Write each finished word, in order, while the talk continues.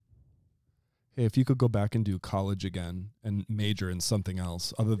hey, if you could go back and do college again and major in something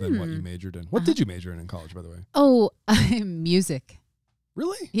else other than what you majored in. What did you major in college, by the way? Oh, music.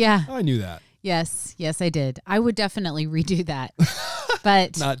 Really? Yeah. Oh, I knew that. Yes, I did. I would definitely redo that.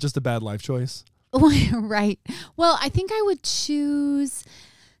 But not just a bad life choice. Right. Well, I think I would choose,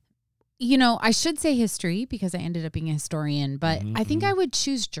 I should say history because I ended up being a historian, but I think I would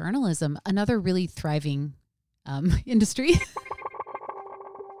choose journalism, another really thriving industry.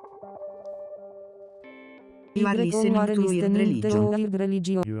 You are listening to Weird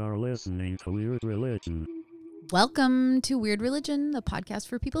Religion. You are listening to Weird Religion. Welcome to Weird Religion, the podcast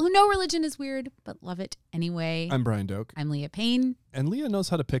for people who know religion is weird, but love it anyway. I'm Brian Doak. I'm Leah Payne. And Leah knows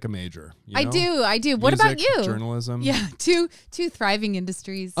how to pick a major. I do. What Music, about you? Journalism. Yeah, two thriving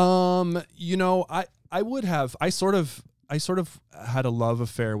industries. I sort of had a love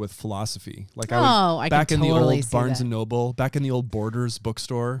affair with philosophy. Like I back can in totally the old see Barnes that. and Noble, back in the old Borders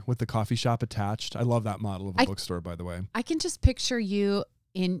bookstore with the coffee shop attached. I love that model of a bookstore, by the way. I can just picture you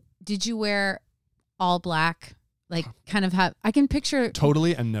did you wear all black? Like I can picture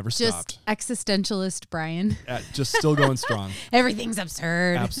totally and never just stopped. Existentialist Brian. Just still going strong. Everything's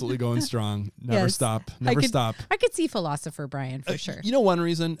absurd. Absolutely going strong. Never Yes. stop. I could see philosopher Brian for sure. You know, one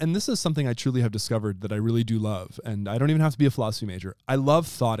reason, and this is something I truly have discovered that I really do love, and I don't even have to be a philosophy major. I love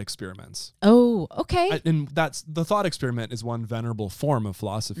thought experiments. Oh, okay. And the thought experiment is one venerable form of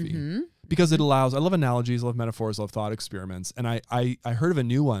philosophy. Because it allows, I love analogies, I love metaphors, I love thought experiments. And I heard of a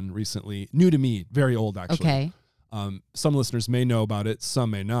new one recently, new to me, very old actually. Okay. Some listeners may know about it,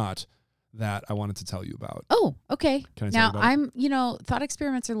 some may not, that I wanted to tell you about. Oh, okay. Can I tell you about it? Thought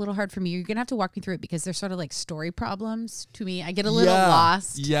experiments are a little hard for me. You're going to have to walk me through it because they're sort of like story problems to me. I get a little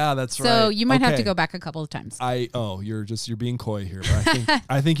lost. Yeah, that's right. So you might have to go back a couple of times. You're being coy here, but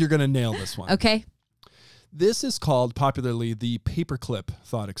I think you're going to nail this one. Okay. This is called popularly the paperclip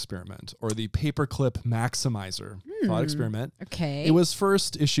thought experiment or the paperclip maximizer thought experiment. Okay. It was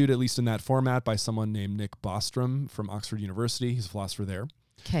first issued, at least in that format, by someone named Nick Bostrom from Oxford University. He's a philosopher there.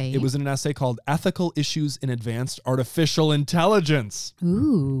 Okay. It was in an essay called Ethical Issues in Advanced Artificial Intelligence.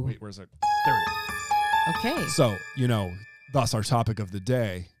 Ooh. Wait, where's it? There we go. Okay. So, thus our topic of the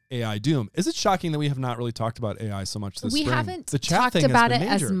day, AI doom. Is it shocking that we have not really talked about AI so much this spring? We haven't the chat talked thing about has it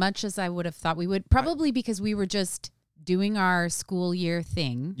been major. as much as I would have thought we would, probably because we were just doing our school year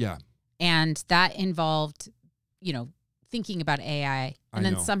thing. Yeah. And that involved, thinking about AI. And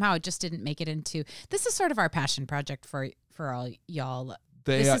then know. somehow it just didn't make it into, this is sort of our passion project for all y'all.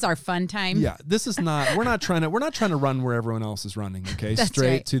 This is our fun time. Yeah, this is not. We're not trying to run where everyone else is running. Okay, That's straight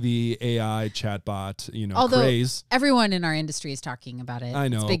right. to the AI chatbot. Although craze. everyone in our industry is talking about it. I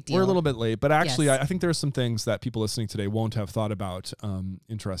know It's a big deal. we're a little bit late, but actually, Yes. I think there are some things that people listening today won't have thought about.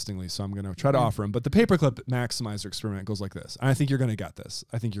 Interestingly, so I'm going to try to offer them. But the paperclip maximizer experiment goes like this. And I think you're going to get this.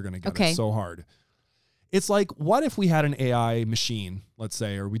 I think you're going to get it so hard. It's like, what if we had an AI machine, let's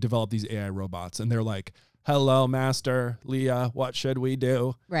say, or we developed these AI robots, and they're like, hello, master, Leah, what should we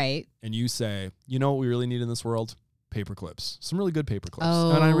do? Right. And you say, you know what we really need in this world? Paperclips. Some really good paperclips.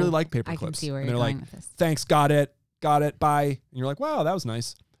 Oh, and I really like paperclips. I can see where and you're they're going like, with this. thanks, got it, bye. And you're like, wow, that was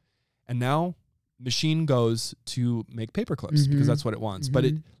nice. And now machine goes to make paperclips because that's what it wants. But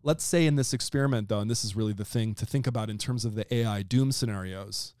let's say in this experiment, though, and this is really the thing to think about in terms of the AI doom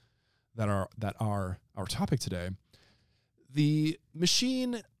scenarios that are our topic today, the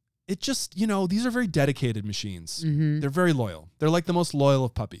machine... It just, these are very dedicated machines. They're very loyal. They're like the most loyal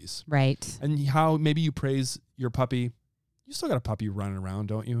of puppies. Right. And how maybe you praise your puppy. You still got a puppy running around,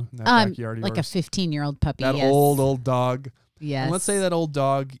 don't you? In that backyard of like yours? a 15-year-old puppy. That yes. old dog. Yes. And let's say that old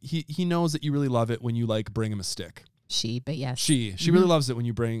dog, he knows that you really love it when you bring him a stick. But yes. She really loves it when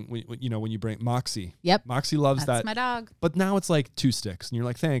you bring Moxie. Yep. Moxie loves That's that. my dog. But now it's like 2 sticks and you're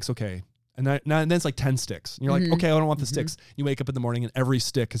like, thanks. Okay. And then it's like 10 sticks. And you're like, okay, I don't want the sticks. You wake up in the morning and every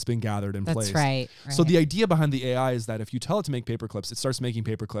stick has been gathered and placed. That's right. So the idea behind the AI is that if you tell it to make paperclips, it starts making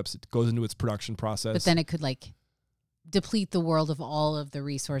paperclips. It goes into its production process. But then it could deplete the world of all of the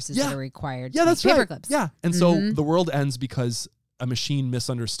resources that are required to that's make right. paperclips. Yeah. And so the world ends because a machine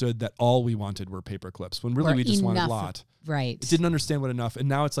misunderstood that all we wanted were paperclips when really Or we just wanted a enough. lot. Right. It didn't understand what enough. And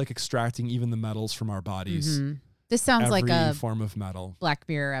now it's like extracting even the metals from our bodies. This sounds like Every a form of metal. Black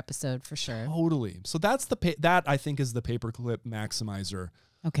Mirror episode for sure. Totally. So that's that I think is the paperclip maximizer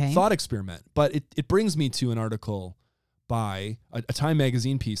thought experiment. But it brings me to an article by a Time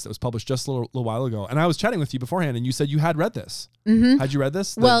magazine piece that was published just a little while ago. And I was chatting with you beforehand, and you said you had read this. Had you read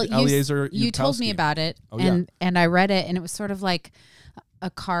this? Well, Eliezer you told me Yudkowsky. about it, and I read it, and it was sort of like a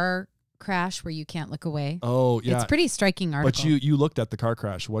car crash where you can't look away. Oh, yeah. It's a pretty striking article. But you looked at the car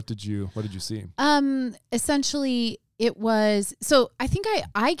crash. What did you see? Essentially it was, so I think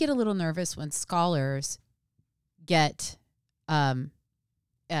I get a little nervous when scholars get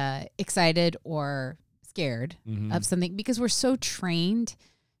excited or scared of something, because we're so trained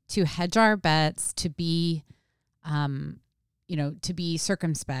to hedge our bets, to be, to be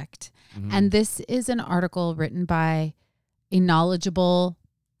circumspect. And this is an article written by a knowledgeable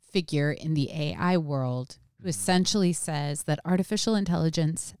figure in the AI world who essentially says that artificial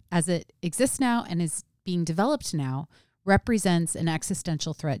intelligence, as it exists now and is being developed now, represents an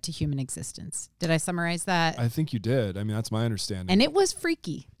existential threat to human existence. Did I summarize that? I think you did. I mean, that's my understanding. And it was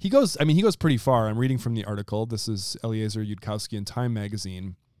freaky. He goes pretty far. I'm reading from the article. This is Eliezer Yudkowsky in Time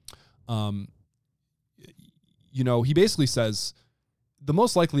magazine. He basically says the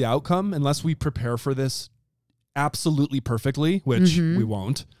most likely outcome, unless we prepare for this absolutely perfectly, which we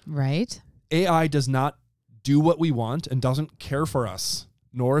won't. Right. AI does not do what we want and doesn't care for us,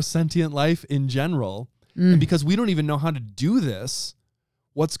 nor sentient life in general. And because we don't even know how to do this,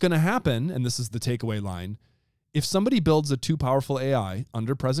 what's going to happen, and this is the takeaway line, if somebody builds a too powerful AI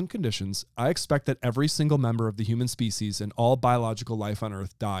under present conditions, I expect that every single member of the human species and all biological life on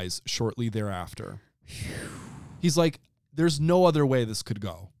Earth dies shortly thereafter. He's like, there's no other way this could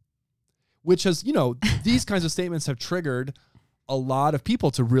go. Which has, these kinds of statements have triggered a lot of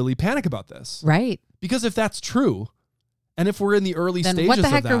people to really panic about this. Right. Because if that's true, and if we're in the early stages of that, then what the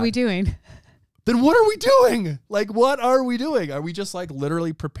heck are we doing? Then what are we doing? Like, what are we doing? Are we just like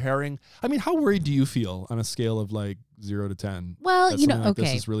literally preparing? I mean, how worried do you feel on a scale of like 0 to 10? Well, Like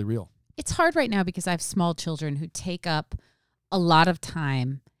this is really real. It's hard right now because I have small children who take up a lot of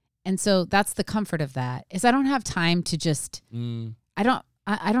time. And so that's the comfort of that, is I don't have time to just, I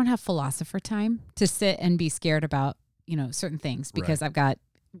don't have philosopher time to sit and be scared about, certain things, because I've got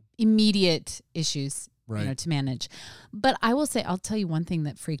immediate issues to manage. But I will say, I'll tell you one thing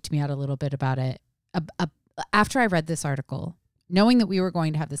that freaked me out a little bit about it. After I read this article, knowing that we were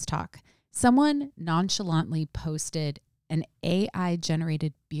going to have this talk, someone nonchalantly posted an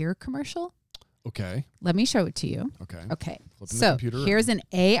AI-generated beer commercial. Okay. Let me show it to you. Okay. So here's an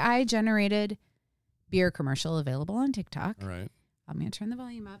AI-generated beer commercial available on TikTok. All right. I'm going to turn the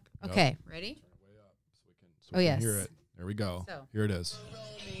volume up. Okay. Ready? Turn it way up so we can yes. hear it. There we go. So. Here it is.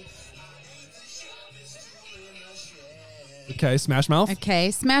 Okay, Smash Mouth. Okay,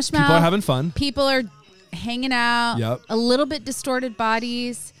 Smash Mouth. People are having fun. People are hanging out. Yep. A little bit distorted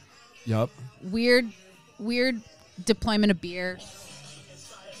bodies. Yep. Weird deployment of beer.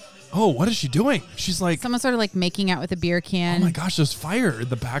 Oh, what is she doing? She's like... Someone's sort of like making out with a beer can. Oh my gosh, there's fire in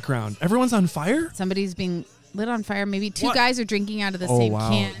the background. Everyone's on fire? Somebody's being lit on fire. Maybe two guys are drinking out of the same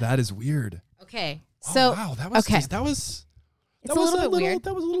can. That is weird. Okay. So, wow, that was okay. That was a little bit weird.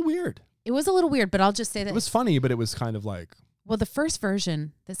 That was a little weird. It was a little weird, but I'll just say that it was funny, but it was kind of like... Well, the first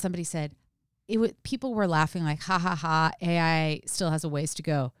version that somebody said, people were laughing like, ha, ha, ha, AI still has a ways to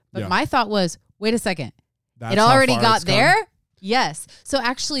go. But my thought was, wait a second. It already got there? Yes. So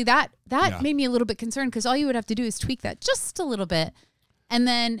actually that made me a little bit concerned, because all you would have to do is tweak that just a little bit. And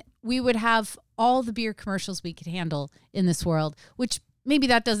then we would have all the beer commercials we could handle in this world, which maybe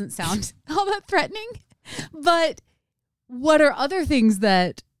that doesn't sound all that threatening. But what are other things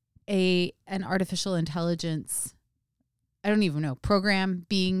that an artificial intelligence, I don't even know, program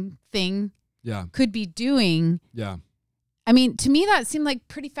being thing could be doing? Yeah. I mean, to me, that seemed like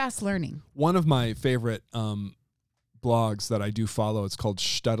pretty fast learning. One of my favorite blogs that I do follow, it's called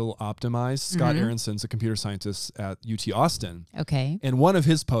Shtetl Optimized. Scott Aronson's a computer scientist at UT Austin. Okay. And one of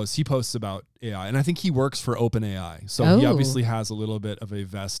his posts, he posts about AI, and I think he works for OpenAI. So he obviously has a little bit of a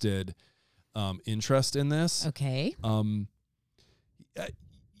vested interest in this. Okay.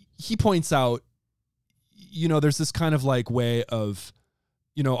 He points out, there's this kind of like way of,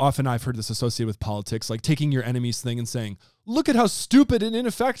 often I've heard this associated with politics, like taking your enemy's thing and saying, look at how stupid and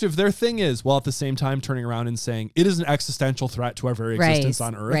ineffective their thing is, while at the same time turning around and saying it is an existential threat to our very existence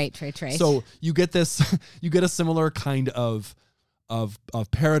on Earth. Right. So you get this, you get a similar kind of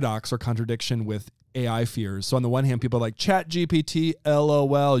paradox or contradiction with AI fears. So on the one hand, people are like, ChatGPT,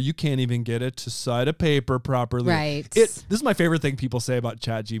 LOL, you can't even get it to cite a paper properly. Right. This is my favorite thing people say about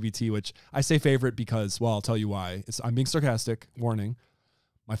ChatGPT, which I say favorite because, well, I'll tell you why. I'm being sarcastic, warning.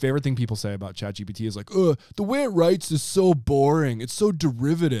 My favorite thing people say about ChatGPT is like, the way it writes is so boring. It's so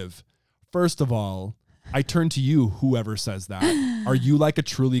derivative. First of all, I turn to you, whoever says that. Are you like a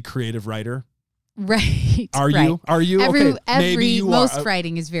truly creative writer? Right. Are you? Okay, maybe you most are.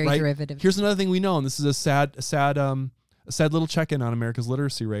 writing is very derivative. Here's another thing we know, and this is a sad little check-in on America's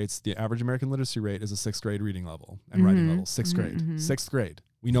literacy rates. The average American literacy rate is a 6th grade reading level and writing level. 6th grade. 6th grade.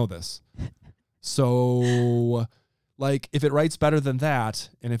 We know this. So Like if it writes better than that,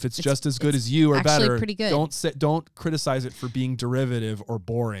 and if it's just as good as you or actually better, pretty good. don't criticize it for being derivative or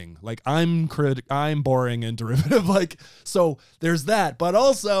boring. Like I'm boring and derivative. Like, so there's that. But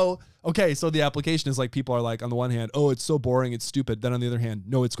also, okay, so the application is like people are like, on the one hand, oh, it's so boring, it's stupid. Then on the other hand,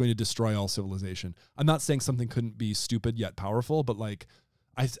 no, it's going to destroy all civilization. I'm not saying something couldn't be stupid yet powerful, but like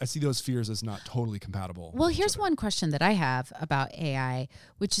I see those fears as not totally compatible. Well, here's one question that I have about AI,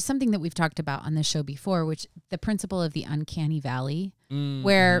 which is something that we've talked about on this show before, which the principle of the uncanny valley,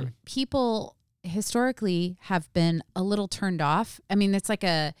 where people historically have been a little turned off. I mean, it's like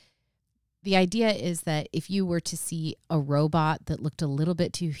the idea is that if you were to see a robot that looked a little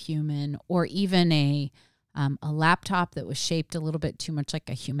bit too human, or even a laptop that was shaped a little bit too much like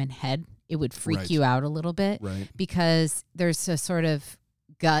a human head, it would freak you out a little bit, because there's a sort of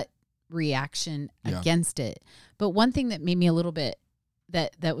gut reaction against it. But one thing that made me a little bit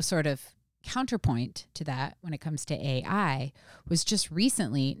that was sort of counterpoint to that when it comes to AI was just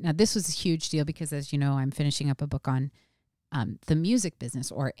recently. Now this was a huge deal because, as you know, I'm finishing up a book on the music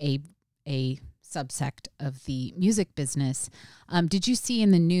business, or a subsect of the music business. Did you see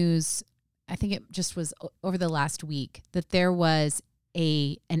in the news, I think it just was over the last week, that there was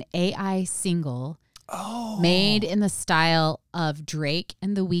an AI single made in the style of Drake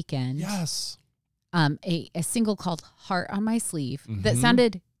and The Weeknd. Yes. A single called Heart on My Sleeve that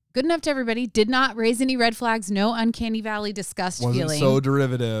sounded good enough to everybody, did not raise any red flags, no uncanny valley disgust feeling. Wasn't so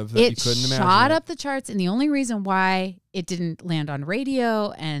derivative that you couldn't imagine. It shot up the charts, and the only reason why it didn't land on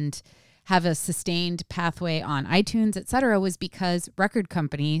radio and have a sustained pathway on iTunes, et cetera, was because record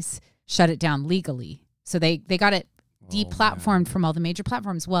companies shut it down legally. So they got it deplatformed from all the major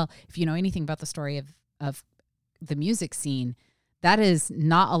platforms. Well, if you know anything about the story of the music scene, that is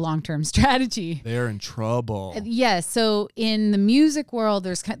not a long-term strategy. They're in trouble. Yes. So in the music world,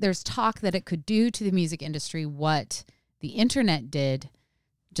 there's talk that it could do to the music industry what the internet did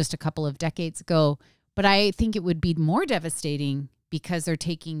just a couple of decades ago. But I think it would be more devastating because they're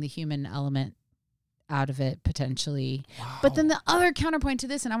taking the human element out of it potentially. Wow. But then the other counterpoint to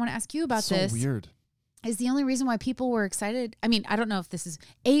this, and I want to ask you about this. So weird. Is the only reason why people were excited. I mean, I don't know if this is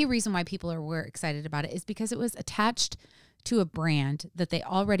a reason why people were excited about it, is because it was attached to a brand that they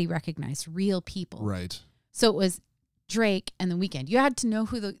already recognized, real people. Right. So it was Drake and The Weeknd. You had to know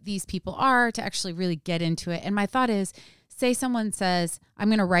who these people are to actually really get into it. And my thought is, say someone says, I'm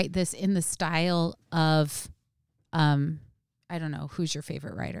going to write this in the style of, I don't know, who's your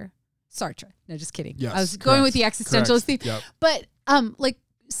favorite writer? Sartre. No, just kidding. Yes, I was going with the existentialist theme. Yep. But like,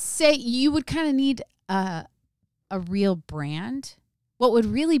 say you would kind of need a real brand. What would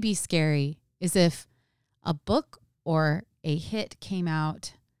really be scary is if a book or a hit came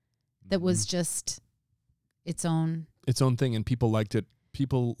out that was just its own thing, and people liked it.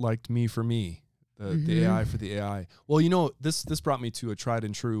 People liked me for me, the AI for the AI. Well, you know, this brought me to a tried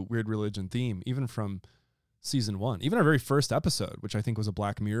and true Weird Religion theme, even from season 1, even our very first episode, which I think was a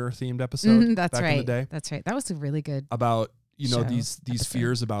Black Mirror themed episode. That's back right. in the day. That's right. That was a really good about, you know, show, these episode.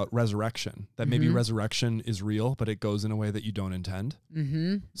 fears about resurrection, that maybe resurrection is real, but it goes in a way that you don't intend.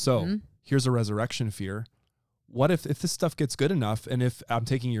 So here's a resurrection fear. What if this stuff gets good enough, and if I'm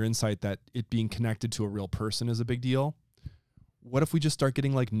taking your insight that it being connected to a real person is a big deal, what if we just start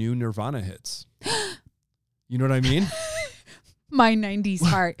getting like new Nirvana hits? You know what I mean? My 90s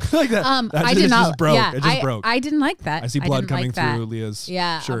heart. Like that. I did not. Just broke. Yeah, it just broke. I didn't like that. I see blood coming through Leah's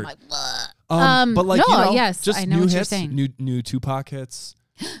shirt. I'm like, bleh. But like, no, you know, yes, just I know new what hits, you're saying. new Tupac hits,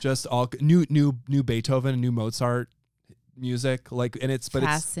 just all new Beethoven, new Mozart music. Like, and it's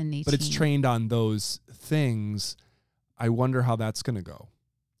trained on those things. I wonder how that's going to go.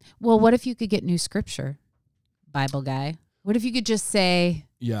 Well, what if you could get new scripture, Bible guy? What if you could just say,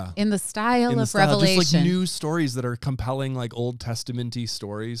 in the style of Revelation, just like new stories that are compelling, like Old Testament-y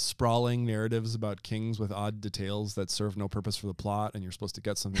stories, sprawling narratives about kings with odd details that serve no purpose for the plot, and you're supposed to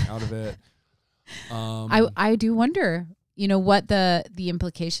get something out of it. I do wonder, you know, what the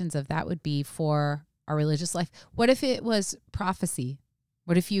implications of that would be for our religious life. What if it was prophecy?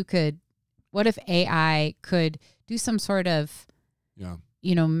 What if AI could do some sort of,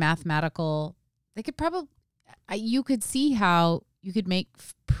 you know, mathematical, they could probably, you could see how you could make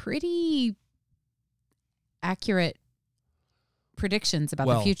pretty accurate predictions about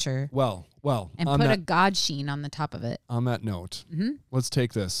the future. Well. And put a God sheen on the top of it. On that note, let's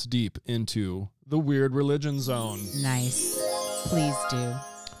take this deep into the Weird Religion Zone. Nice. Please do.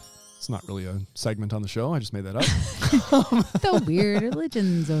 It's not really a segment on the show. I just made that up. The Weird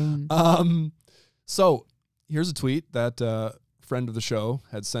Religion Zone. So here's a tweet that a friend of the show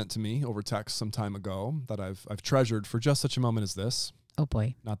had sent to me over text some time ago that I've treasured for just such a moment as this. Oh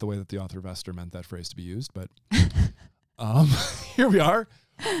boy. Not the way that the author of Esther meant that phrase to be used, but here we are.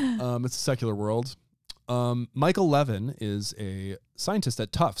 It's a secular world. Michael Levin is a scientist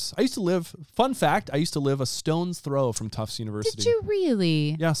at Tufts. Fun fact, I used to live a stone's throw from Tufts University. Did you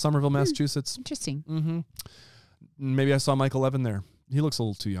really? Yeah, Somerville, Massachusetts. Interesting. Mm-hmm. Maybe I saw Michael Levin there. He looks a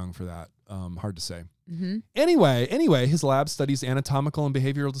little too young for that. Hard to say. Mm-hmm. Anyway, his lab studies anatomical and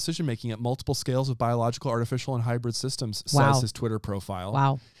behavioral decision-making at multiple scales of biological, artificial, and hybrid systems, says his Twitter profile.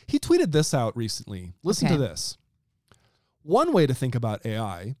 Wow. He tweeted this out recently. Listen to this. One way to think about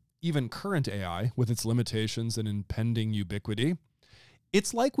AI, even current AI, with its limitations and impending ubiquity,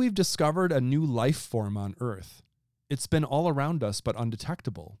 it's like we've discovered a new life form on Earth. It's been all around us, but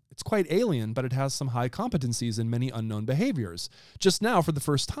undetectable. It's quite alien, but it has some high competencies and many unknown behaviors. Just now, for the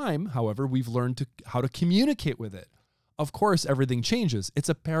first time, however, we've learned how to communicate with it. Of course, everything changes. It's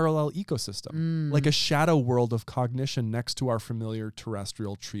a parallel ecosystem, like a shadow world of cognition next to our familiar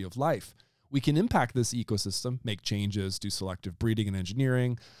terrestrial tree of life. We can impact this ecosystem, make changes, do selective breeding and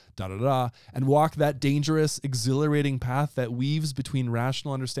engineering, and walk that dangerous, exhilarating path that weaves between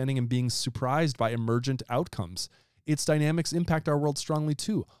rational understanding and being surprised by emergent outcomes. Its dynamics impact our world strongly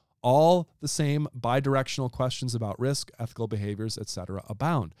too. All the same bidirectional questions about risk, ethical behaviors, etc.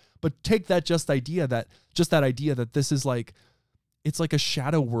 abound. But take that idea that this is like, it's like a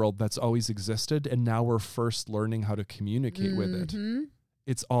shadow world that's always existed, and now we're first learning how to communicate with it.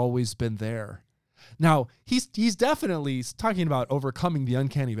 It's always been there. Now, he's definitely talking about overcoming the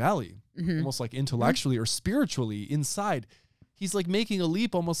uncanny valley, almost like intellectually or spiritually inside. He's like making a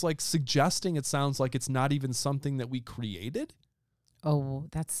leap, almost like suggesting it sounds like it's not even something that we created. Oh,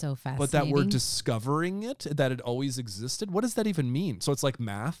 that's so fascinating. But that we're discovering it, that it always existed. What does that even mean? So it's like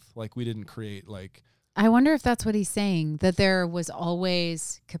math, like we didn't create like... I wonder if that's what he's saying, that there was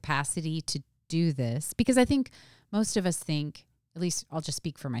always capacity to do this. Because I think most of us think, at least I'll just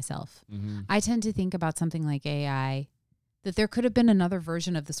speak for myself, I tend to think about something like AI, that there could have been another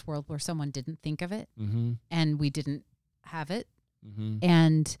version of this world where someone didn't think of it and we didn't have it.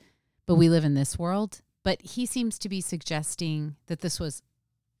 But we live in this world. But he seems to be suggesting that this was,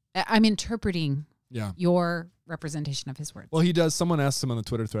 I'm interpreting your representation of his words. Well, he does. Someone asked him on the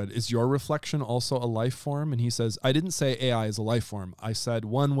Twitter thread, is your reflection also a life form? And he says, I didn't say AI is a life form. I said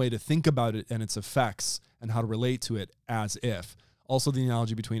one way to think about it and its effects and how to relate to it as if. Also, the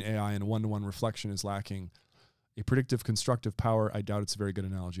analogy between AI and a one-to-one reflection is lacking a predictive constructive power. I doubt it's a very good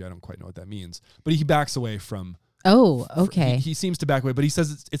analogy. I don't quite know what that means. But he backs away from... Oh, okay. He seems to back away, but he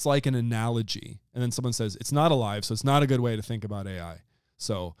says it's like an analogy. And then someone says it's not alive, so it's not a good way to think about AI.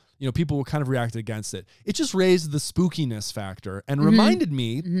 So, people will kind of react against it. It just raised the spookiness factor and reminded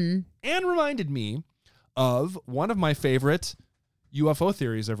me of one of my favorite UFO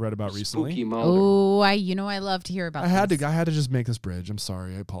theories I've read about recently. Oh, I love to hear about I had to just make this bridge. I'm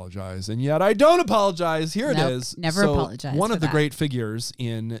sorry. I apologize. And yet I don't apologize. Here it is. Never apologize. One of the great figures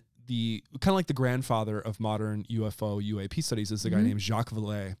in the kind of like the grandfather of modern UAP studies is a guy named Jacques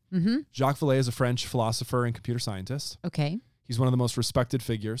Vallée. Jacques Vallée is a French philosopher and computer scientist. Okay. He's one of the most respected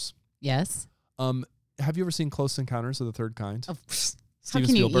figures. Yes. Have you ever seen Close Encounters of the Third Kind? Oh, Steven how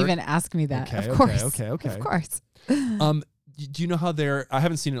can Spielberg? you even ask me that? Okay, of course. Okay. Of course. Do you know how I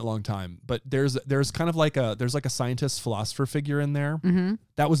haven't seen it in a long time, but there's kind of like a scientist philosopher figure in there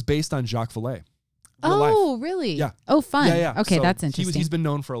that was based on Jacques Vallée. Oh, really? Yeah. Oh, fun. Yeah. Okay, so that's interesting. He's been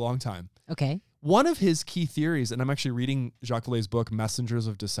known for a long time. Okay. One of his key theories, and I'm actually reading Jacques Vallée's book, Messengers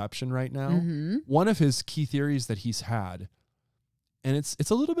of Deception, right now. One of his key theories that he's had, and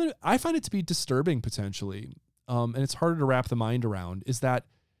it's a little bit, I find it to be disturbing potentially, and it's harder to wrap the mind around, is that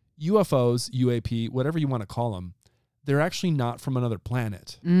UFOs, UAP, whatever you want to call them, they're actually not from another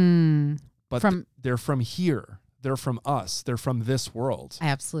planet, but they're from here. They're from us. They're from this world. I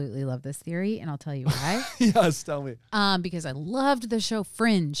absolutely love this theory, and I'll tell you why. Yes, tell me. Because I loved the show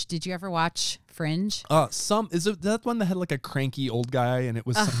Fringe. Did you ever watch Fringe? Is it that one that had like a cranky old guy, and it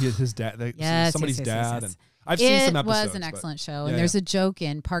was his dad, somebody's dad, and I've seen some episodes. It was an excellent show, and there's a joke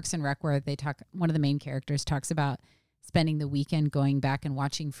in Parks and Rec where one of the main characters talks about spending the weekend going back and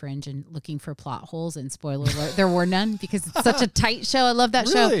watching Fringe and looking for plot holes, and spoiler alert, there were none because it's such a tight show. I love that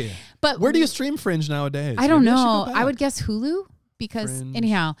show. But where do you stream Fringe nowadays? I don't know. I would guess Hulu because Fringe,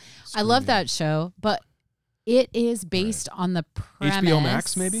 anyhow, I love that show, but it is based on the premise. HBO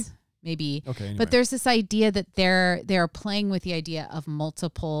Max, maybe? Maybe. Okay. Anyway. But there's this idea that they're playing with the idea of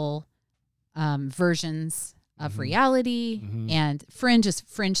multiple versions of reality, and Fringe is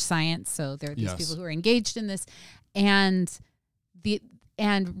fringe science. So there are these people who are engaged in this. And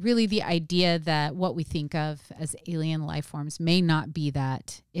really the idea that what we think of as alien life forms may not be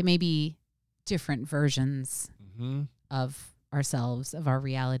that. It may be different versions of ourselves, of our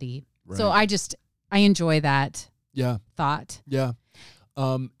reality. Right. So I enjoy that Yeah. thought. Yeah.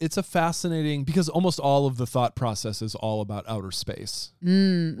 It's a fascinating, because almost all of the thought process is all about outer space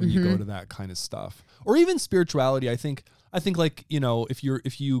when you go to that kind of stuff, or even spirituality. I think like,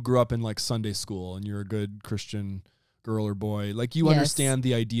 if you grew up in like Sunday school and you're a good Christian girl or boy, like you understand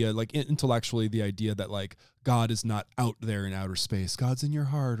the idea, like intellectually, the idea that like God is not out there in outer space. God's in your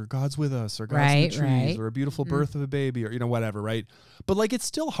heart, or God's with us, or God's in the trees, or a beautiful birth of a baby, or, whatever. Right. But like, it's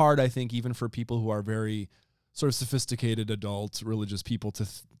still hard, I think, even for people who are very sort of sophisticated adult religious people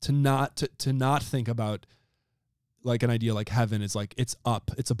to not think about like an idea like heaven is like, it's up,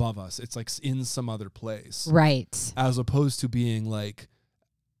 it's above us, it's like in some other place. Right. As opposed to being like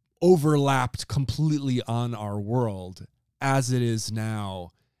overlapped completely on our world as it is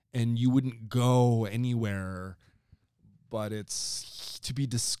now, and you wouldn't go anywhere, but it's to be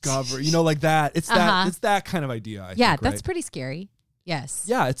discovered, like that. It's it's that kind of idea. I think, that's right? pretty scary. Yes.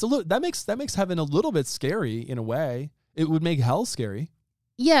 Yeah, it's a little that makes heaven a little bit scary in a way. It would make hell scary.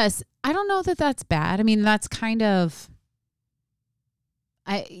 Yes, I don't know that that's bad. I mean, that's kind of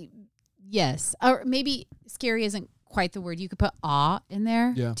yes, or maybe scary isn't quite the word. You could put awe in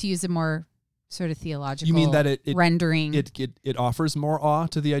there to use a more sort of theological. You mean that it rendering it offers more awe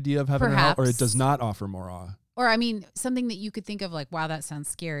to the idea of heaven and hell, or it does not offer more awe? Or I mean, something that you could think of like, wow, that sounds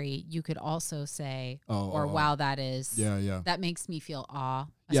scary. You could also say, wow, that is, that makes me feel awe.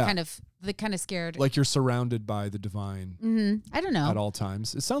 Kind of scared. Like you're surrounded by the divine. I don't know. At all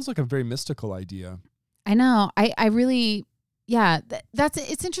times. It sounds like a very mystical idea. I know. I really,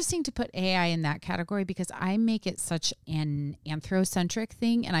 it's interesting to put AI in that category, because I make it such an anthrocentric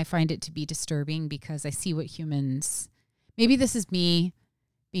thing, and I find it to be disturbing because I see what humans, maybe this is me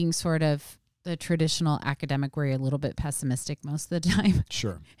being sort of the traditional academic where you're a little bit pessimistic most of the time.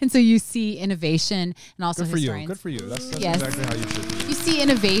 Sure. And so you see innovation, and also Good for historians. you. Good for you. That's exactly how you should be. You see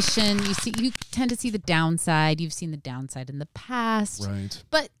innovation. You tend to see the downside. You've seen the downside in the past. Right.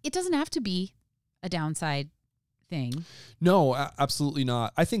 But it doesn't have to be a downside thing. No, absolutely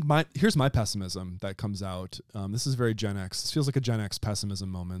not. I think here's my pessimism that comes out. This is very Gen X. This feels like a Gen X pessimism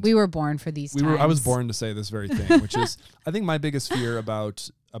moment. We were born for these times. I was born to say this very thing, which is, I think my biggest fear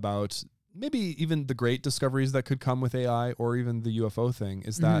about maybe even the great discoveries that could come with AI, or even the UFO thing,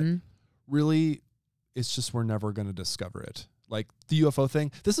 is that really it's just, we're never going to discover it. Like the UFO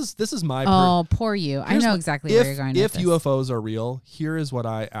thing. This is my poor you. I know exactly where you're going with this. If UFOs are real, here is what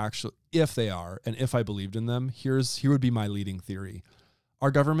I actually, if they are, and if I believed in them, here would be my leading theory.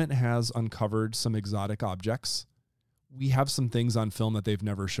 Our government has uncovered some exotic objects. We have some things on film that they've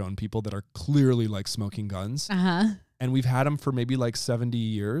never shown people that are clearly like smoking guns. And we've had them for maybe like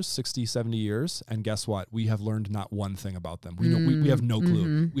 60, 70 years. And guess what? We have learned not one thing about them. We have no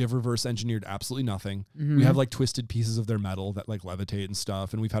clue. We have reverse engineered absolutely nothing. We have like twisted pieces of their metal that like levitate and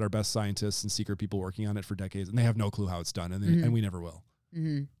stuff. And we've had our best scientists and secret people working on it for decades, and they have no clue how it's done. And we never will.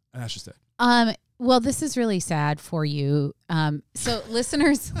 And that's just it. Well, this is really sad for you. So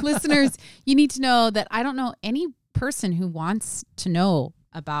listeners, you need to know that I don't know any person who wants to know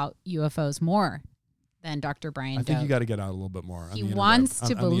about UFOs more than Dr. Brian I think Doak. you got to get out a little bit more. He wants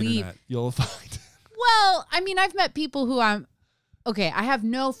to believe. You'll find. Well, I mean, I've met people who I have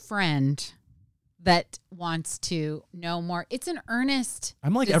no friend that wants to know more. It's an earnest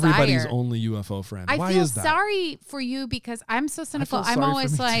I'm like desire. everybody's only UFO friend. Why I feel is that? sorry for you, because I'm so cynical. I'm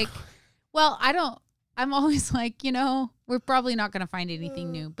always like, I'm always like, we're probably not going to find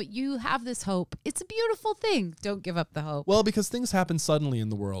anything new, but you have this hope. It's a beautiful thing. Don't give up the hope. Well, because things happen suddenly in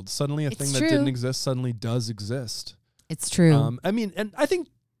the world. Suddenly a thing that didn't exist suddenly does exist. It's true. I mean, and I think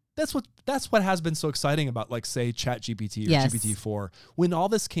that's what has been so exciting about, like, say, ChatGPT or GPT-4. When all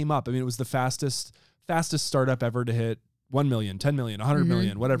this came up, I mean, it was the fastest startup ever to hit 1 million, 10 million, 100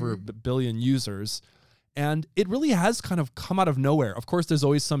 million, whatever billion users. And it really has kind of come out of nowhere. Of course, there's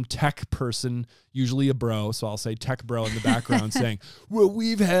always some tech person, usually a bro, so I'll say tech bro in the background saying, well,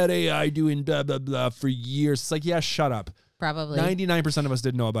 we've had AI doing blah, blah, blah for years. It's like, yeah, shut up. Probably. 99% of us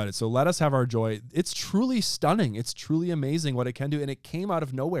didn't know about it. So let us have our joy. It's truly stunning. It's truly amazing what it can do. And it came out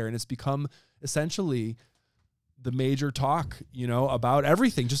of nowhere, and it's become essentially the major talk, about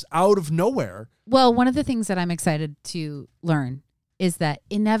everything, just out of nowhere. Well, one of the things that I'm excited to learn is that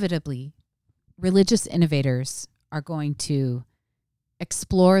inevitably religious innovators are going to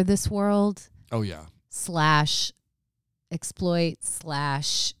explore this world. Oh, yeah. /exploit/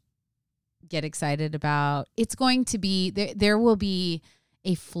 get excited about. It's going to be, there will be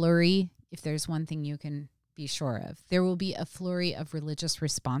a flurry, if there's one thing you can be sure of. There will be a flurry of religious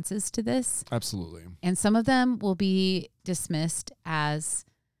responses to this. Absolutely. And some of them will be dismissed as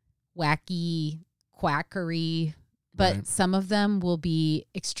wacky, quackery, but Right. some of them will be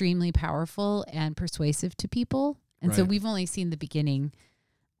extremely powerful and persuasive to people. And so Right. we've only seen the beginning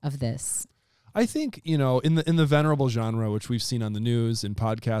of this. I think, in the venerable genre, which we've seen on the news and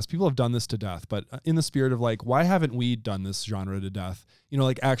podcasts, people have done this to death, but in the spirit of like, why haven't we done this genre to death?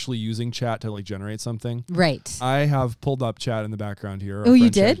 Like actually using chat to like generate something. Right. I have pulled up chat in the background here. Oh,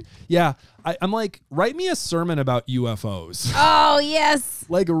 you French chat. did? Yeah. I'm like, write me a sermon about UFOs. Oh, yes.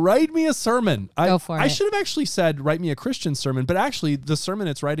 Like, write me a sermon. Go for I it. should have actually said, write me a Christian sermon, but actually the sermon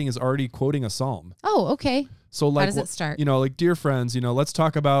it's writing is already quoting a psalm. Oh, okay. So like, does it start? Like, dear friends, let's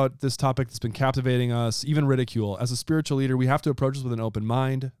talk about this topic that's been captivating us, even ridicule. As a spiritual leader, we have to approach this with an open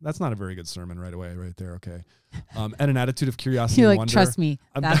mind. That's not a very good sermon right away, right there. Okay. And an attitude of curiosity You're and like, wonder. trust me,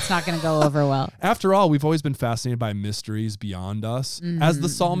 that's not going to go over well. After all, we've always been fascinated by mysteries beyond us. As the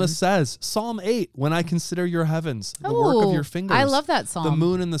psalmist says, Psalm 8, when I consider your heavens, the work of your fingers. I love that psalm. The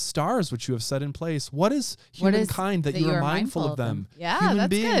moon and the stars, which you have set in place. What is humankind that you are mindful of them? Yeah, Human that's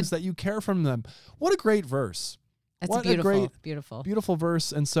beings good. that you care for them. What a great verse. That's What beautiful. Beautiful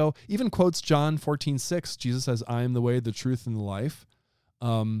verse. And so even quotes John 14:6. Jesus says, I am the way, the truth, and the life. I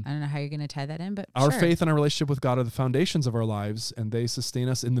don't know how you're going to tie that in, but Our sure. faith and our relationship with God are the foundations of our lives, and they sustain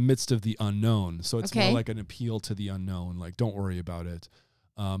us in the midst of the unknown. So it's more like an appeal to the unknown, like, don't worry about it.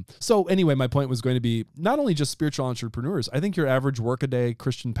 So anyway, my point was going to be not only just spiritual entrepreneurs. I think your average workaday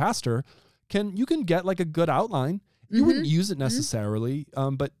Christian pastor you can get like a good outline. You wouldn't use it necessarily,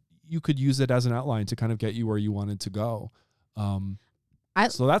 but you could use it as an outline to kind of get you where you wanted to go.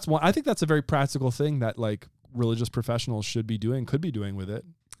 So that's one. I think that's a very practical thing that like religious professionals could be doing with it.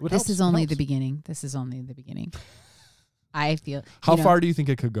 This is only the beginning. I feel. How far do you think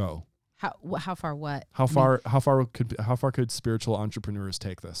it could go? How far? What? How far could spiritual entrepreneurs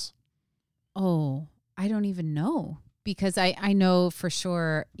take this? Oh, I don't even know, because I know for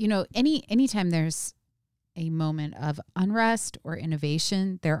sure. Anytime there's a moment of unrest or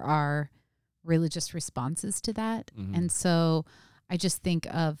innovation, there are religious responses to that. And so I just think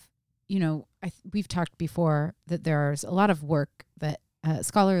of, we've talked before that there's a lot of work that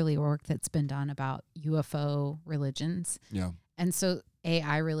scholarly work that's been done about UFO religions. Yeah. And so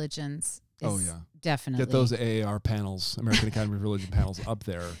AI religions is definitely. Get those AAR panels, American Academy of Religion panels up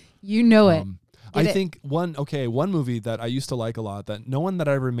there. It. I think one movie that I used to like a lot that no one that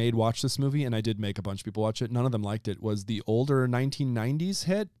I ever made watched this movie, and I did make a bunch of people watch it. None of them liked it. Was the older 1990s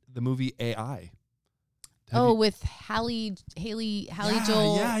hit, the movie AI. With Haley Joel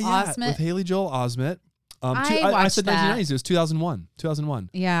Osment. With Haley Joel Osment. I said 1990s. It was 2001.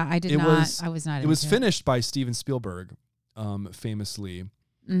 Yeah, I did not. I was not. It was finished by Steven Spielberg, famously.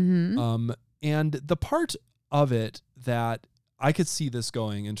 And the part of it that I could see this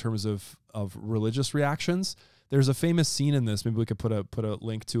going in terms of religious reactions. There's a famous scene in this. Maybe we could put a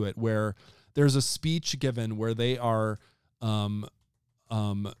link to it where there's a speech given where they are,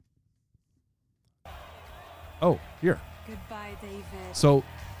 here. Goodbye, David. So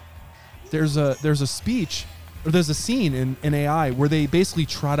there's a speech or there's a scene in AI where they basically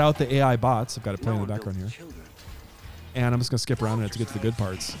trot out the AI bots. I've got it playing in the background here. And I'm just going to skip around it to get to the good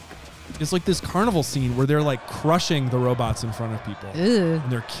parts. It's like this carnival scene where they're like crushing the robots in front of people. And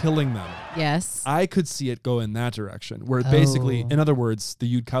they're killing them. Yes. I could see it go in that direction where basically, in other words,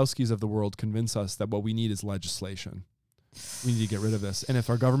 the Yudkowskis of the world convince us that what we need is legislation. We need to get rid of this. And if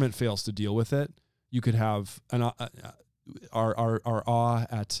our government fails to deal with it, you could have our awe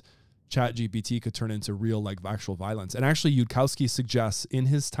at ChatGPT could turn into real like actual violence. And actually Yudkowsky suggests in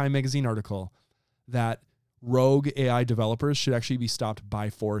his Time magazine article that rogue AI developers should actually be stopped by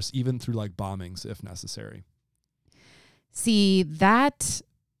force, even through like bombings if necessary. See, that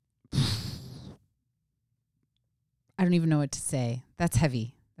I don't even know what to say. That's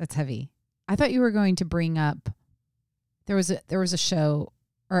heavy. I thought you were going to bring up there was a show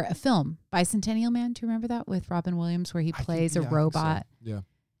or a film, Bicentennial Man. Do you remember that with Robin Williams where he plays a robot? So. Yeah.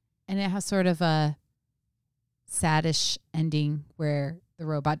 And it has sort of a saddish ending where the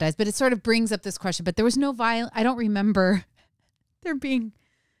robot dies, but it sort of brings up this question, but there was no violence. I don't remember there being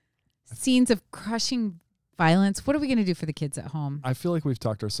scenes of crushing violence. What are we going to do for the kids at home? I feel like we've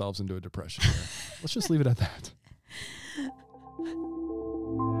talked ourselves into a depression here. Let's just leave it at that.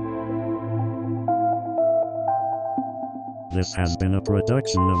 This has been a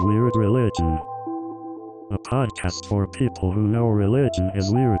production of Weird Religion. A podcast for people who know religion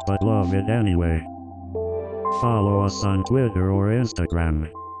is weird but love it anyway. Follow us on Twitter or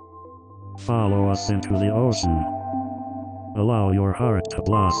Instagram. Follow us into the ocean. Allow your heart to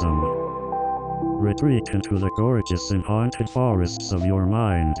blossom. Retreat into the gorgeous and haunted forests of your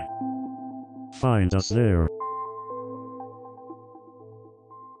mind. Find us there.